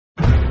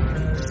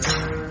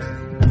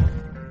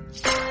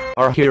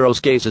Our heroes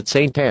gaze at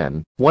St.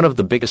 Anne, one of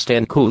the biggest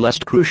and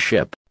coolest cruise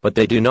ship, but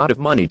they do not have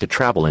money to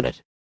travel in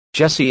it.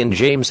 Jesse and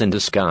James in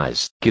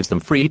disguise gives them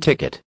free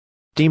ticket.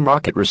 Team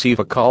Rocket receive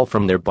a call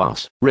from their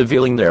boss,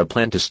 revealing their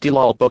plan to steal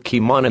all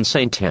Pokemon in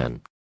St.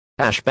 Anne.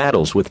 Ash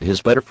battles with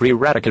his Butterfree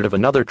Raticate of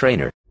another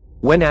trainer.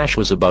 When Ash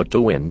was about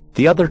to win,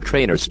 the other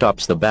trainer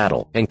stops the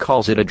battle and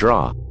calls it a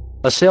draw.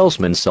 A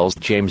salesman sells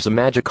James a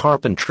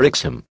Magikarp and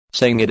tricks him,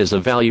 saying it is a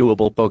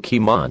valuable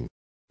Pokemon.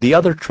 The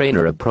other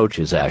trainer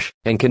approaches Ash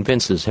and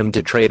convinces him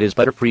to trade his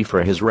Butterfree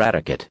for his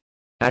Raticate.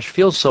 Ash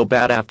feels so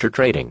bad after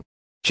trading.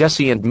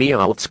 Jesse and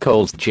Meowth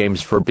scolds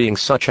James for being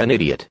such an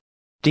idiot.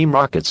 Team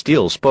Rocket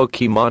steals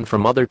Pokemon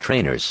from other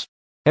trainers.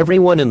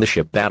 Everyone in the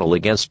ship battle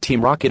against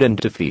Team Rocket and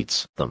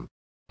defeats them.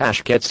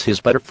 Ash gets his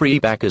Butterfree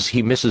back as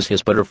he misses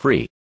his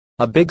Butterfree.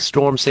 A big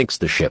storm sinks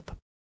the ship.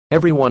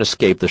 Everyone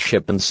escape the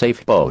ship in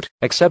safe boat,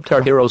 except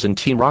our heroes and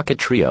Team Rocket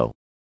trio.